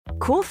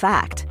Cool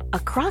fact, a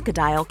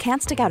crocodile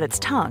can't stick out its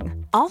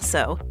tongue.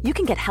 Also, you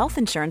can get health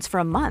insurance for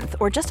a month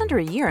or just under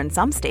a year in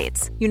some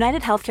states.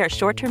 United Healthcare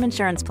short-term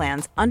insurance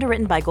plans,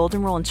 underwritten by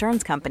Golden Rule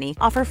Insurance Company,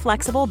 offer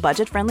flexible,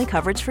 budget-friendly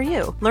coverage for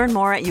you. Learn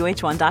more at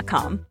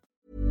uh1.com.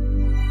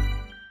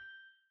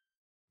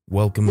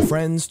 Welcome,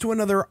 friends, to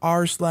another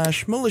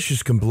rSlash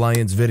malicious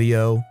compliance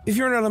video. If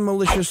you're not a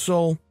malicious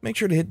soul, make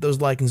sure to hit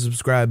those like and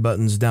subscribe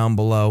buttons down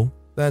below.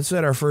 That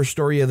said, our first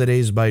story of the day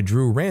is by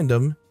Drew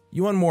Random.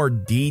 You want more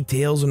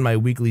details on my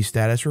weekly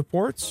status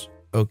reports?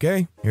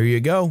 Okay, here you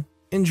go.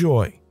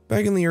 Enjoy.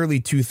 Back in the early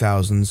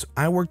 2000s,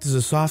 I worked as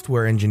a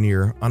software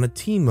engineer on a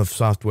team of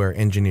software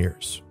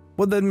engineers.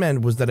 What that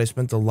meant was that I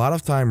spent a lot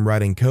of time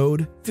writing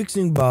code,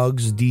 fixing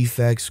bugs,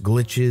 defects,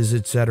 glitches,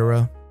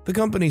 etc. The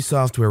company's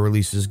software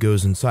releases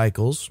goes in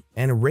cycles,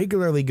 and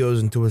regularly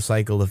goes into a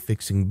cycle of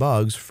fixing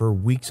bugs for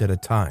weeks at a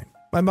time.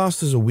 My boss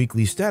does a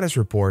weekly status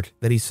report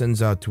that he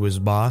sends out to his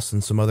boss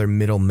and some other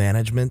middle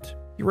management.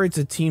 He writes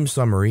a team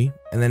summary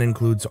and then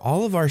includes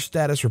all of our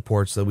status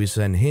reports that we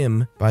send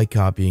him by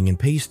copying and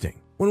pasting.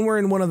 When we're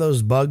in one of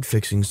those bug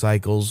fixing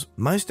cycles,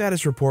 my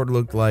status report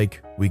looked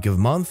like week of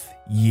month,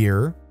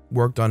 year,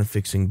 worked on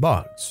fixing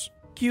bugs.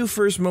 Cue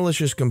first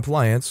malicious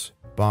compliance.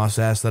 Boss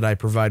asked that I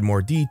provide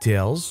more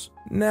details.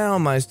 Now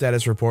my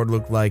status report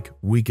looked like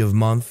week of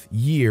month,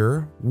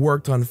 year,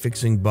 worked on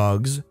fixing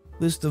bugs,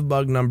 list of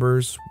bug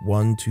numbers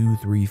 1, 2,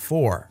 3,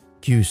 4.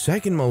 Cue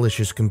second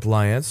malicious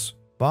compliance.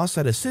 Boss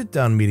had a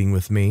sit-down meeting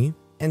with me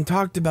and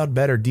talked about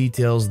better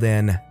details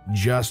than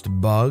just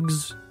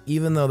bugs,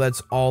 even though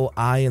that's all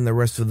I and the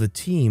rest of the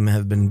team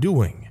have been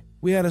doing.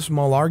 We had a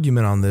small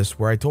argument on this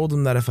where I told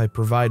him that if I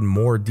provide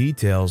more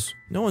details,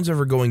 no one's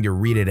ever going to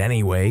read it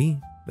anyway.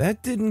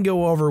 That didn't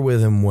go over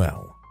with him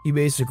well. He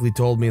basically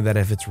told me that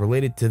if it's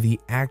related to the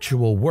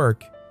actual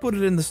work, put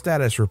it in the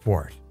status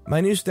report.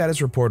 My new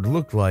status report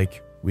looked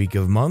like week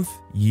of month,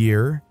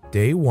 year,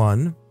 day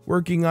 1,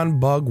 working on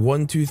bug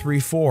 1, 2, 3,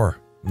 4.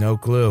 No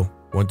clue.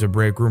 Went to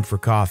break room for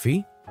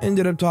coffee.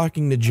 Ended up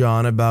talking to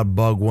John about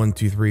bug 1,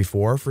 2, 3,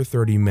 4 for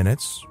 30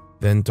 minutes.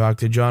 Then talked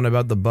to John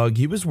about the bug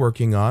he was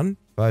working on,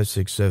 5,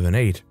 6, 7,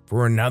 8,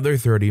 for another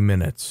 30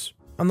 minutes.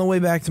 On the way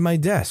back to my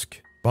desk,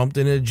 bumped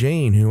into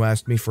Jane, who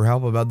asked me for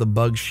help about the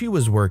bug she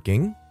was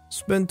working.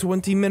 Spent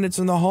 20 minutes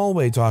in the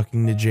hallway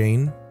talking to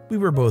Jane. We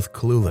were both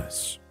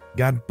clueless.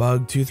 Got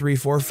bug 2, 3,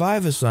 4,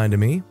 5 assigned to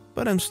me,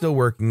 but I'm still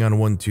working on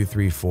 1, 2,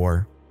 3,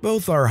 4.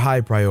 Both are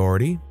high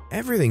priority.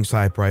 Everything's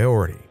high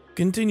priority.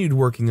 Continued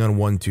working on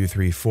 1, 2,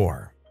 3,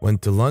 4.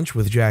 Went to lunch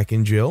with Jack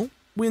and Jill.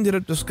 We ended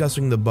up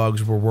discussing the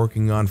bugs we're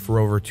working on for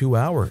over 2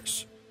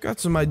 hours. Got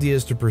some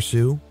ideas to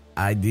pursue.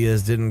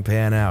 Ideas didn't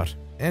pan out.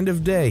 End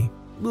of day.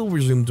 We'll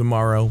resume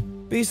tomorrow.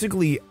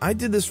 Basically, I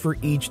did this for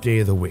each day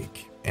of the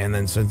week and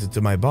then sent it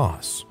to my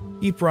boss.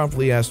 He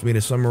promptly asked me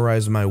to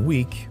summarize my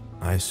week.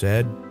 I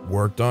said,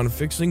 worked on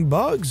fixing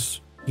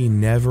bugs. He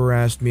never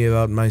asked me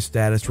about my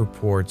status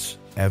reports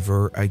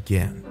ever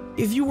again.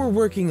 If you were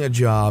working a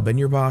job and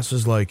your boss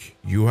is like,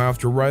 you have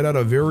to write out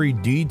a very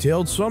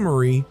detailed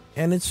summary,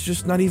 and it's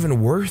just not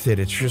even worth it,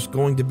 it's just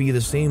going to be the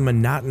same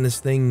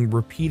monotonous thing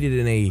repeated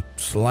in a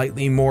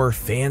slightly more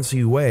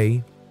fancy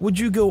way, would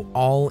you go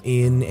all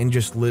in and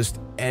just list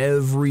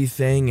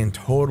everything and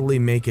totally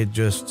make it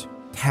just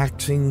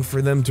taxing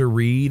for them to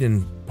read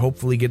and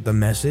hopefully get the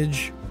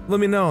message? Let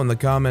me know in the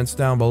comments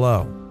down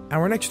below.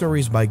 Our next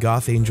story is by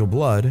Goth Angel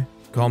Blood.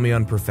 Call me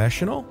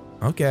unprofessional?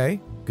 Okay.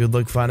 Good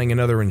luck finding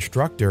another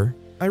instructor.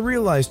 I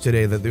realized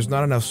today that there's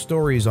not enough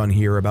stories on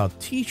here about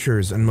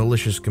teachers and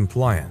malicious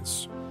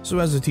compliance. So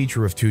as a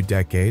teacher of 2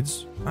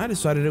 decades, I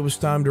decided it was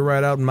time to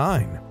write out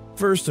mine.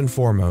 First and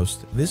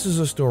foremost, this is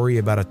a story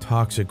about a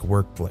toxic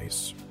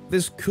workplace.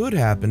 This could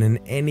happen in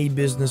any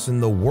business in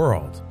the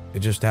world. It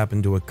just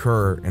happened to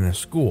occur in a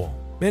school.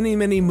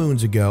 Many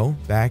moons ago,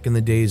 back in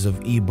the days of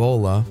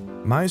Ebola,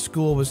 my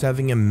school was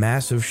having a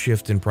massive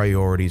shift in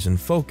priorities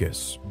and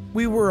focus.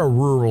 We were a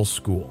rural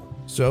school.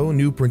 So,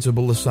 new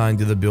principal assigned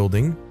to the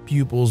building,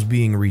 pupils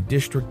being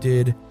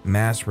redistricted,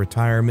 mass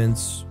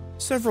retirements.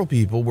 Several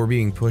people were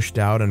being pushed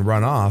out and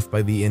run off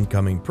by the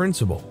incoming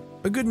principal.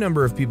 A good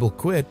number of people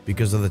quit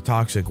because of the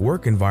toxic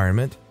work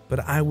environment,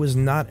 but I was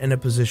not in a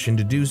position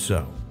to do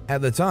so.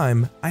 At the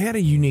time, I had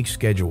a unique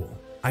schedule.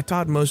 I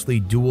taught mostly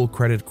dual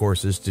credit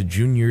courses to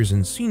juniors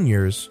and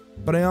seniors,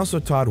 but I also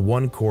taught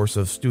one course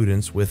of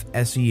students with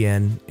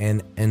SEN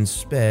and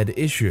NSPED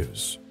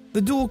issues. The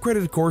dual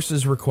credit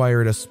courses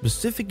required a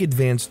specific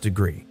advanced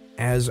degree,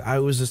 as I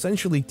was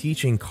essentially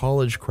teaching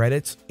college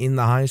credits in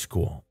the high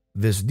school.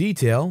 This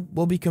detail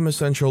will become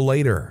essential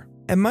later.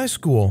 At my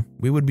school,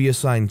 we would be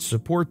assigned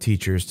support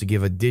teachers to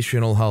give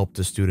additional help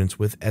to students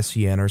with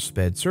SEN or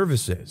SPED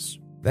services.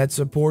 That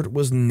support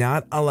was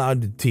not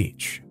allowed to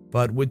teach,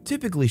 but would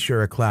typically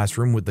share a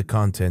classroom with the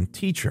content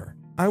teacher.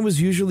 I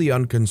was usually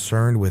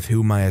unconcerned with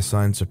who my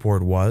assigned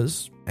support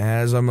was,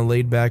 as I'm a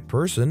laid-back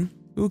person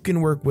who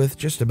can work with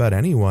just about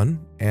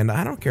anyone, and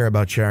I don't care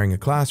about sharing a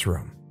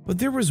classroom. But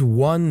there was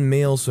one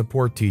male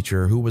support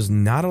teacher who was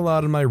not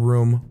allowed in my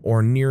room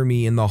or near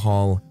me in the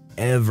hall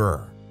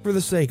ever. For the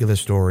sake of the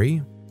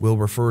story, we'll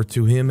refer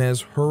to him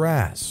as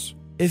harass.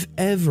 If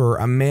ever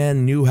a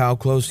man knew how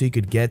close he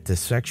could get to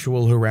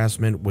sexual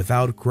harassment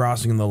without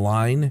crossing the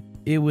line,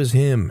 it was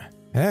him.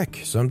 Heck,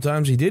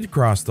 sometimes he did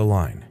cross the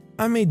line.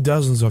 I made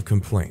dozens of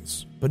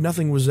complaints, but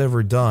nothing was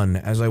ever done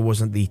as I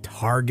wasn't the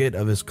target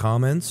of his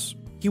comments.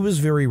 He was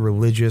very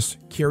religious,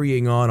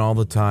 carrying on all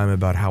the time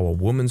about how a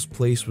woman's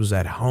place was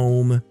at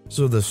home,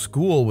 so the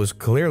school was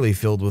clearly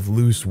filled with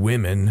loose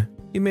women.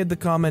 He made the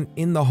comment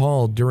in the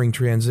hall during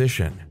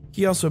transition.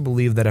 He also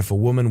believed that if a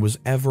woman was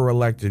ever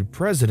elected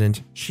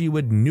president, she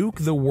would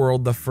nuke the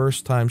world the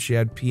first time she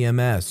had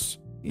PMS.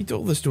 He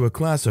told this to a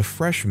class of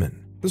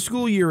freshmen. The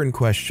school year in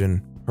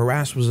question,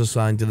 Harass was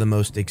assigned to the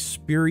most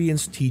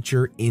experienced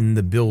teacher in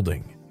the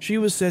building. She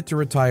was set to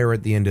retire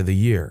at the end of the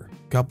year.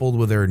 Coupled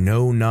with her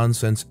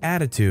no-nonsense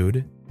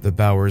attitude, the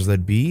powers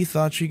that be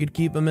thought she could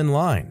keep him in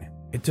line.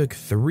 It took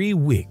 3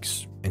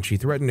 weeks, and she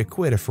threatened to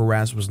quit if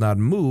Harass was not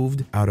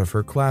moved out of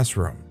her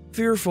classroom.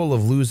 Fearful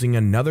of losing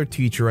another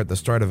teacher at the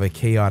start of a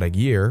chaotic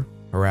year,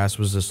 Harass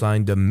was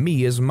assigned to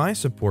me as my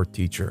support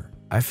teacher.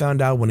 I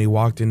found out when he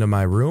walked into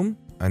my room,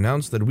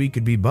 announced that we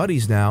could be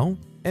buddies now,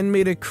 and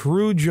made a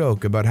crude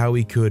joke about how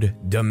he could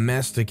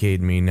domesticate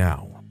me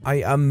now.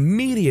 I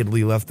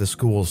immediately left the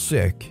school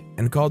sick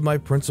and called my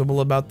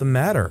principal about the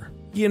matter.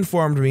 He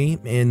informed me,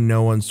 in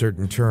no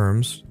uncertain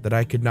terms, that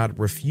I could not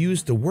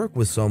refuse to work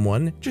with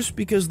someone just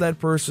because that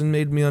person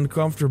made me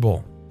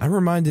uncomfortable. I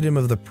reminded him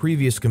of the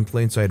previous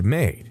complaints I'd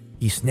made.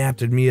 He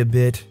snapped at me a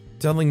bit,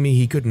 telling me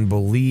he couldn't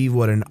believe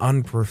what an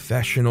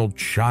unprofessional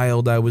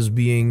child I was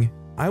being.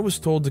 I was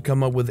told to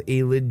come up with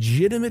a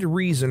legitimate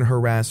reason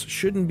Harass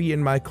shouldn't be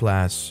in my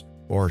class,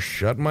 or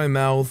shut my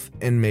mouth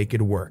and make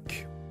it work.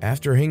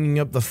 After hanging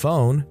up the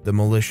phone, the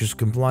malicious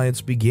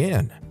compliance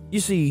began. You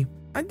see,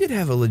 I did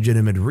have a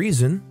legitimate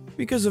reason.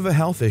 Because of a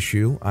health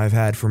issue I've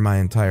had for my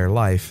entire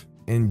life,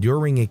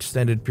 enduring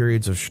extended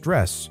periods of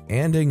stress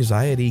and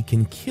anxiety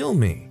can kill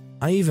me.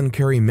 I even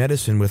carry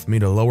medicine with me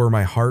to lower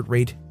my heart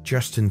rate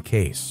just in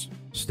case.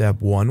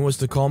 Step 1 was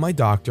to call my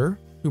doctor,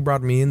 who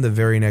brought me in the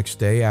very next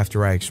day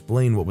after I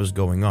explained what was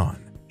going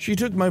on. She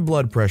took my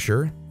blood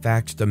pressure,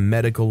 faxed a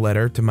medical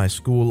letter to my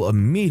school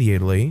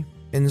immediately,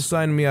 and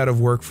signed me out of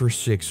work for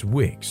 6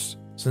 weeks,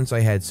 since I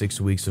had 6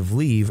 weeks of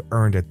leave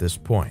earned at this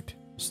point.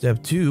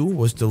 Step 2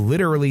 was to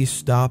literally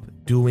stop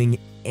doing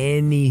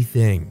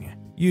anything.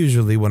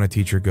 Usually when a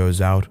teacher goes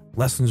out,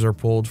 lessons are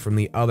pulled from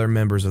the other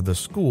members of the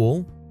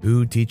school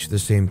who teach the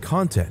same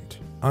content.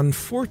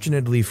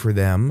 Unfortunately for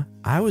them,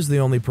 I was the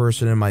only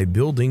person in my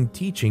building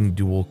teaching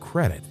dual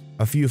credit.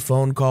 A few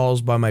phone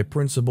calls by my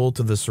principal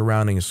to the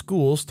surrounding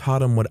schools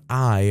taught him what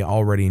I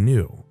already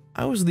knew.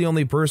 I was the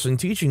only person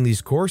teaching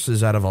these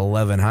courses out of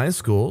 11 high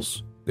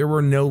schools. There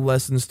were no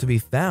lessons to be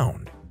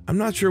found. I'm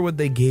not sure what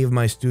they gave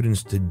my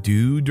students to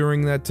do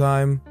during that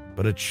time,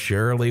 but it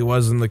surely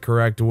wasn't the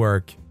correct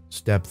work.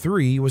 Step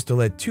 3 was to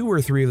let 2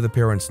 or 3 of the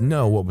parents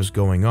know what was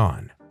going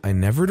on. I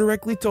never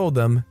directly told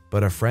them,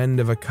 but a friend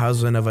of a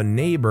cousin of a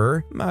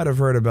neighbor might have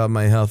heard about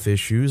my health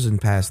issues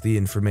and passed the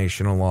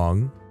information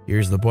along.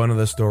 Here's the point of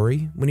the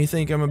story. When you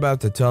think I'm about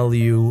to tell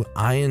you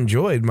I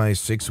enjoyed my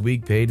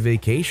 6-week paid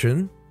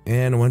vacation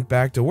and went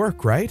back to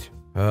work, right?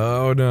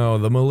 Oh no,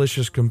 the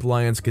malicious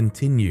compliance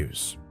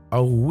continues.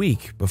 A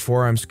week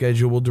before I'm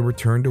scheduled to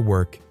return to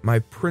work, my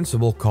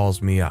principal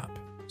calls me up.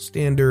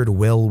 Standard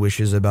well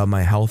wishes about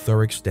my health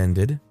are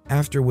extended,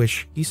 after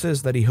which he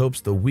says that he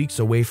hopes the weeks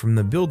away from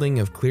the building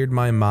have cleared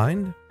my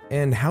mind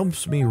and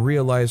helps me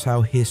realize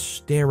how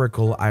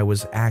hysterical I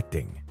was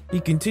acting. He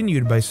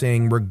continued by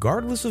saying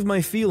regardless of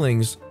my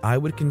feelings, I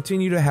would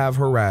continue to have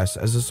Harass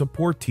as a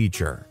support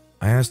teacher.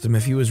 I asked him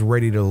if he was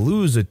ready to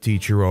lose a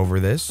teacher over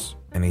this,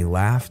 and he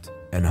laughed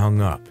and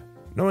hung up.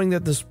 Knowing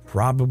that this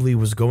probably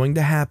was going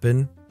to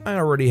happen, I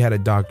already had a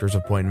doctor's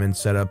appointment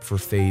set up for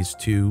phase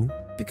 2.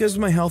 Because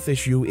my health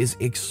issue is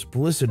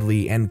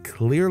explicitly and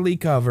clearly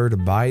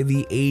covered by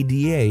the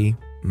ADA,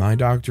 my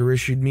doctor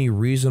issued me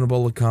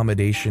reasonable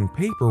accommodation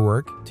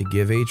paperwork to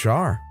give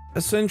HR.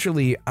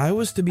 Essentially, I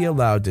was to be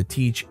allowed to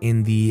teach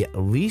in the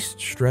least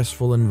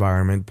stressful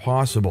environment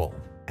possible,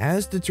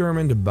 as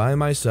determined by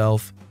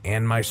myself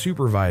and my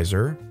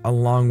supervisor,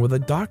 along with a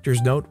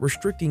doctor's note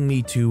restricting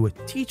me to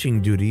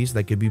teaching duties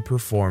that could be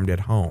performed at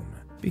home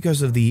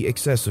because of the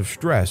excessive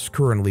stress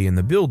currently in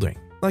the building.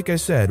 Like I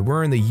said,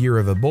 we're in the year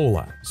of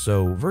Ebola,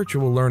 so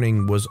virtual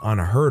learning was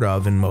unheard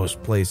of in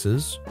most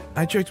places.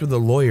 I checked with a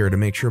lawyer to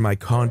make sure my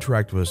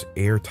contract was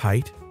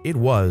airtight. It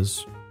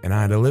was, and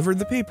I delivered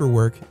the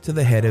paperwork to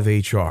the head of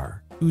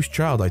HR, whose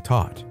child I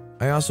taught.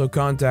 I also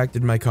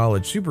contacted my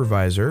college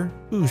supervisor,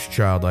 whose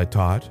child I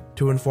taught,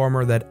 to inform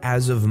her that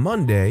as of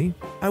Monday,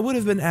 I would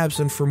have been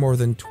absent for more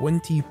than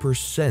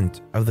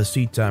 20% of the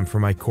seat time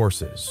for my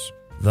courses,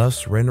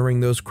 thus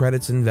rendering those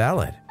credits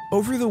invalid.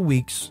 Over the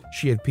weeks,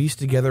 she had pieced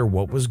together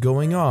what was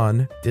going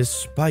on,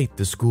 despite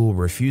the school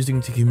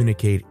refusing to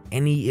communicate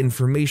any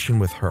information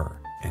with her,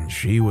 and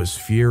she was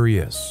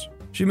furious.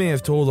 She may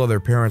have told other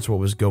parents what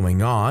was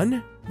going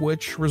on,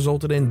 which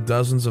resulted in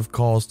dozens of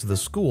calls to the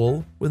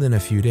school within a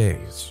few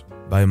days.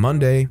 By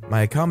Monday,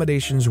 my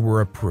accommodations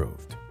were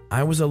approved.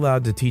 I was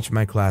allowed to teach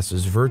my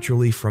classes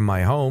virtually from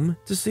my home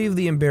to save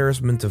the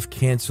embarrassment of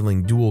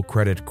canceling dual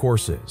credit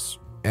courses.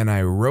 And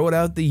I wrote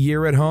out the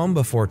year at home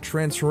before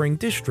transferring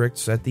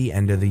districts at the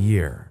end of the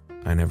year.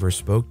 I never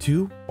spoke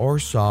to or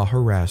saw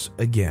harass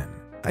again.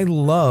 I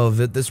love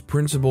that this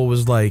principal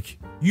was like,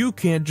 you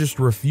can't just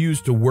refuse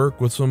to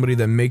work with somebody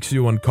that makes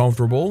you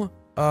uncomfortable.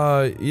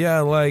 Yeah,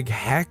 like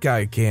heck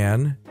I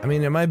can. I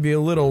mean, it might be a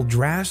little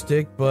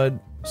drastic, but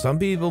some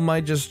people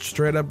might just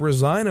straight up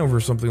resign over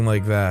something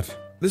like that.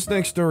 This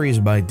next story is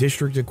by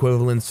District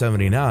Equivalent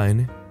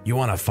 79. You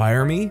want to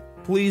fire me?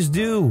 Please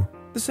do.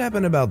 This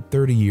happened about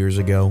 30 years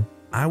ago.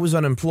 I was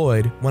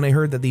unemployed when I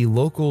heard that the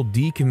local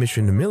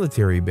decommissioned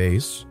military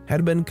base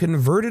had been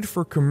converted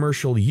for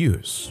commercial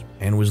use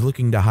and was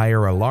looking to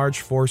hire a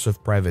large force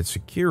of private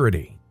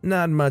security.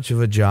 Not much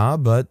of a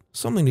job, but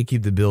something to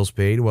keep the bills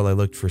paid while I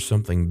looked for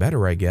something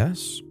better, I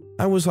guess.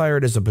 I was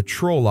hired as a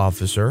patrol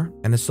officer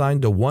and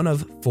assigned to one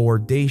of 4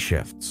 day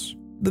shifts.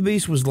 The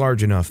base was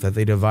large enough that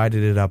they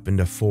divided it up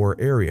into 4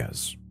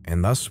 areas,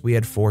 and thus we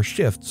had 4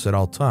 shifts at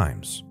all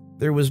times.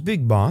 There was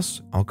Big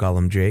Boss, I'll call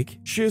him Jake,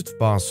 shift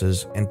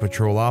bosses, and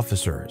patrol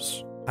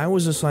officers. I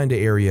was assigned to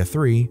Area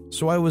 3,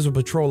 so I was a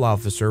patrol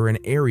officer in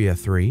Area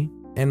 3,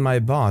 and my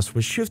boss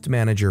was shift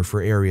manager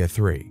for Area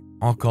 3.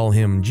 I'll call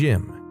him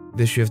Jim.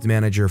 The shift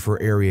manager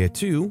for Area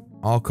 2,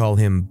 I'll call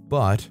him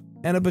Butt,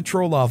 and a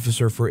patrol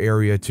officer for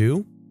Area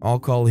 2, I'll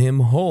call him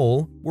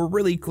Hole, were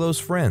really close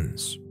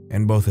friends,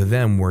 and both of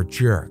them were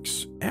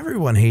jerks.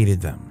 Everyone hated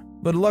them,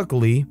 but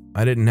luckily,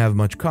 I didn't have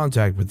much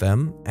contact with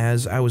them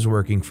as I was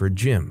working for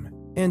Jim,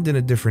 and in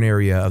a different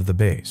area of the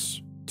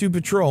base. To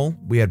patrol,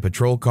 we had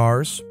patrol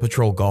cars,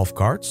 patrol golf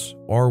carts,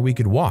 or we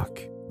could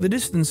walk. The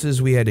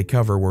distances we had to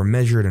cover were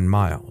measured in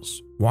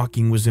miles.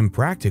 Walking was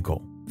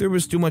impractical. There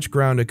was too much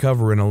ground to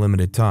cover in a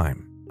limited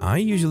time. I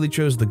usually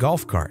chose the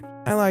golf cart.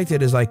 I liked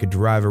it as I could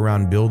drive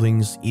around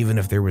buildings even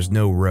if there was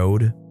no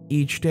road.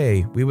 Each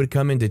day, we would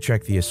come in to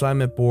check the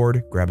assignment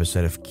board, grab a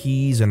set of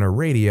keys and a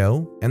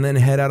radio, and then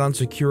head out on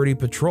security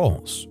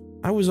patrols.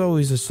 I was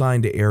always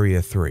assigned to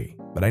Area 3.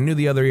 But I knew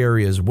the other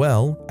areas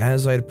well,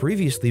 as I had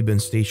previously been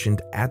stationed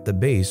at the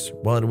base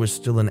while it was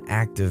still an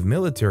active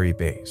military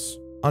base.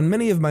 On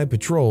many of my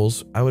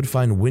patrols, I would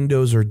find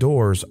windows or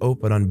doors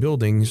open on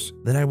buildings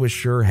that I was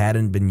sure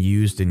hadn't been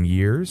used in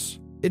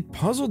years. It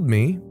puzzled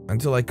me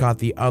until I caught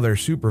the other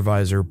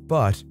supervisor,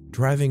 Butt,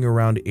 driving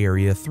around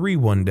Area 3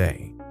 one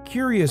day.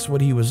 Curious what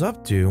he was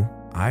up to,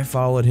 I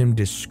followed him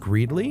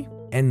discreetly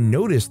and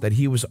noticed that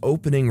he was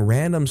opening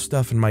random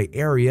stuff in my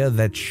area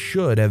that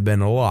should have been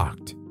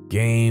locked.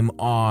 Game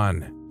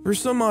on. For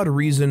some odd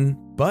reason,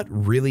 Butt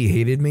really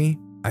hated me.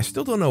 I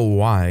still don't know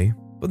why,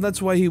 but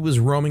that's why he was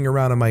roaming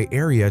around in my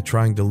area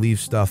trying to leave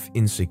stuff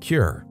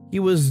insecure. He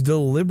was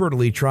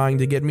deliberately trying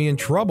to get me in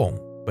trouble,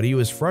 but he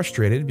was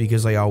frustrated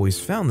because I always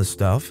found the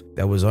stuff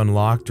that was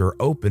unlocked or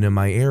open in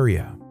my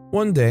area.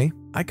 One day,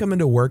 I come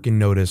into work and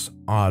notice,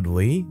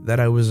 oddly,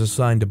 that I was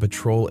assigned to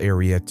patrol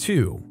Area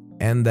 2,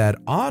 and that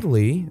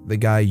oddly, the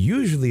guy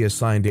usually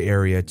assigned to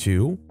Area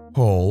 2,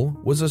 Hole,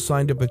 was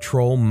assigned to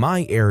patrol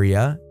my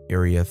area,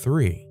 Area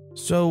 3.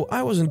 So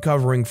I wasn't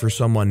covering for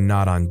someone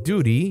not on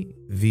duty,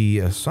 the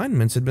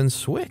assignments had been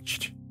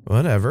switched.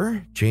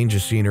 Whatever, change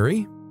of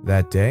scenery.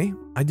 That day,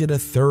 I did a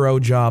thorough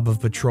job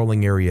of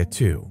patrolling Area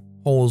 2,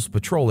 Hole's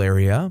patrol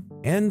area,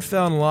 and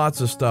found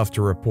lots of stuff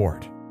to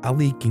report. A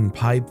leaking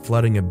pipe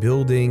flooding a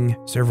building,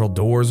 several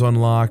doors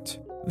unlocked.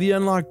 The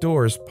unlocked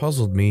doors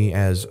puzzled me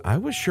as I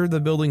was sure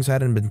the buildings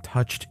hadn't been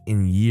touched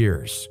in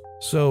years.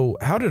 So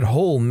how did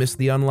Hole miss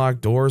the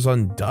unlocked doors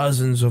on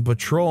dozens of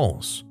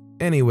patrols?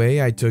 Anyway,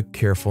 I took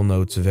careful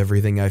notes of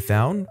everything I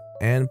found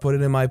and put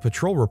it in my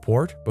patrol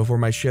report before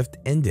my shift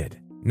ended.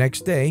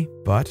 Next day,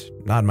 but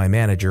not my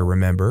manager,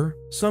 remember,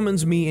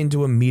 summons me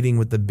into a meeting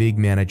with the big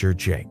manager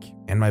Jake,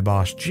 and my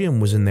boss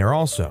Jim was in there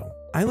also.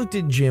 I looked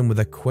at Jim with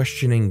a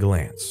questioning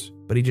glance,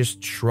 but he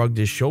just shrugged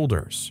his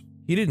shoulders.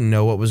 He didn't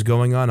know what was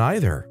going on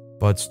either.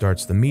 Bud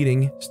starts the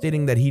meeting,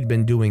 stating that he'd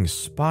been doing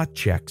spot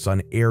checks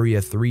on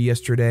Area 3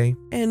 yesterday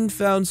and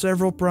found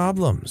several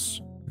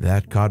problems.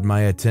 That caught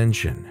my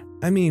attention.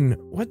 I mean,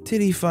 what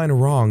did he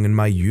find wrong in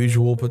my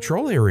usual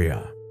patrol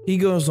area? He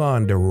goes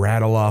on to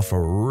rattle off a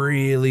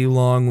really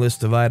long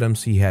list of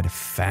items he had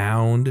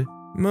found.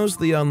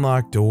 Mostly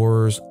unlocked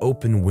doors,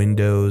 open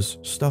windows,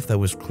 stuff that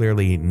was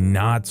clearly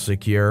not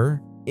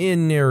secure.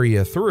 In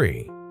Area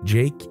 3,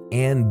 Jake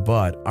and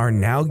Bud are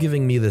now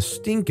giving me the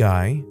stink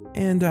eye,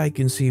 and I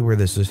can see where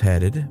this is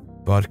headed.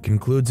 Bud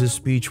concludes his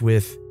speech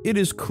with, "It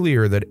is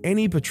clear that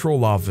any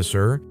patrol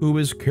officer who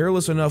is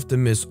careless enough to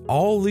miss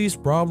all these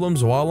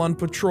problems while on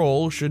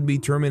patrol should be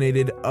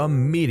terminated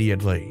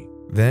immediately."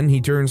 Then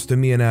he turns to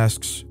me and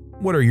asks,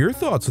 "What are your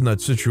thoughts on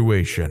that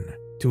situation?"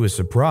 To his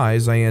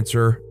surprise, I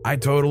answer, "I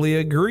totally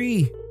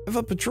agree. If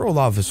a patrol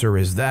officer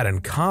is that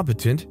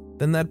incompetent,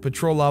 then that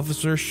patrol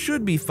officer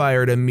should be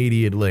fired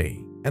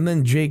immediately." And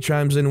then Jake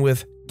chimes in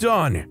with,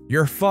 "Done,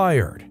 you're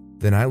fired."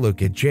 Then I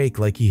look at Jake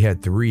like he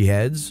had 3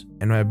 heads,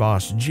 and my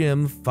boss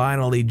Jim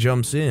finally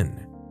jumps in.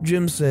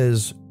 Jim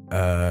says,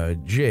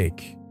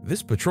 Jake,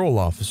 This patrol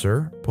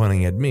officer,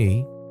 pointing at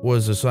me,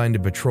 was assigned to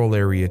patrol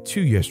area 2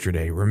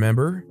 yesterday,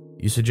 remember?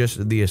 You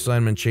suggested the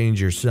assignment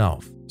change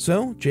yourself.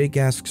 So, Jake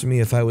asks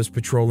me if I was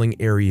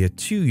patrolling area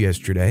 2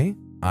 yesterday.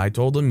 I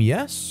told him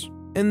yes,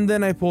 and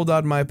then I pulled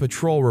out my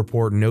patrol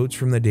report notes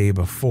from the day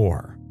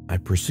before. I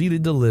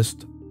proceeded to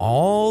list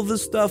all the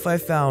stuff I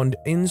found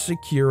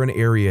insecure in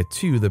area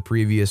 2 the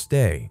previous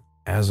day.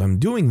 As I'm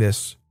doing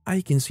this,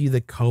 I can see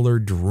the color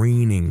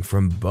draining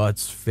from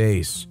Butt's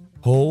face.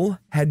 Hull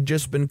had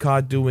just been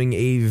caught doing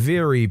a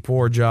very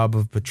poor job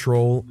of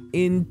patrol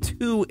in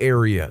 2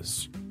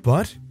 areas,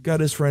 but got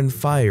his friend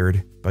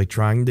fired by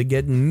trying to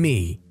get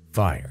me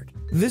fired.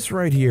 This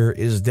right here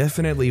is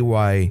definitely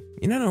why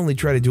you not only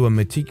try to do a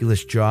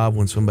meticulous job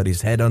when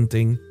somebody's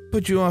headhunting,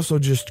 but you also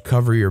just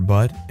cover your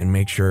butt and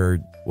make sure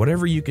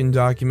whatever you can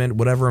document,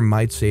 whatever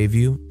might save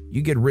you,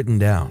 you get written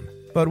down.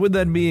 But with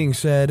that being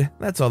said,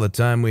 that's all the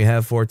time we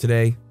have for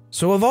today.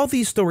 So of all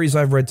these stories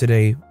I've read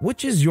today,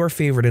 which is your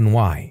favorite and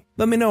why?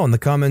 Let me know in the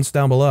comments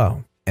down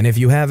below. And if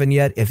you haven't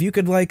yet, if you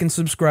could like and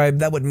subscribe,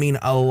 that would mean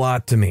a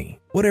lot to me.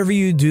 Whatever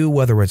you do,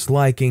 whether it's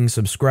liking,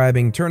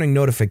 subscribing, turning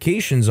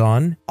notifications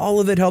on, all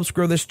of it helps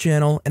grow this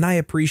channel, and I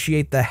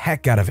appreciate the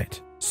heck out of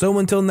it. So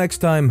until next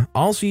time,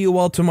 I'll see you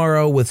all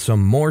tomorrow with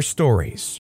some more stories.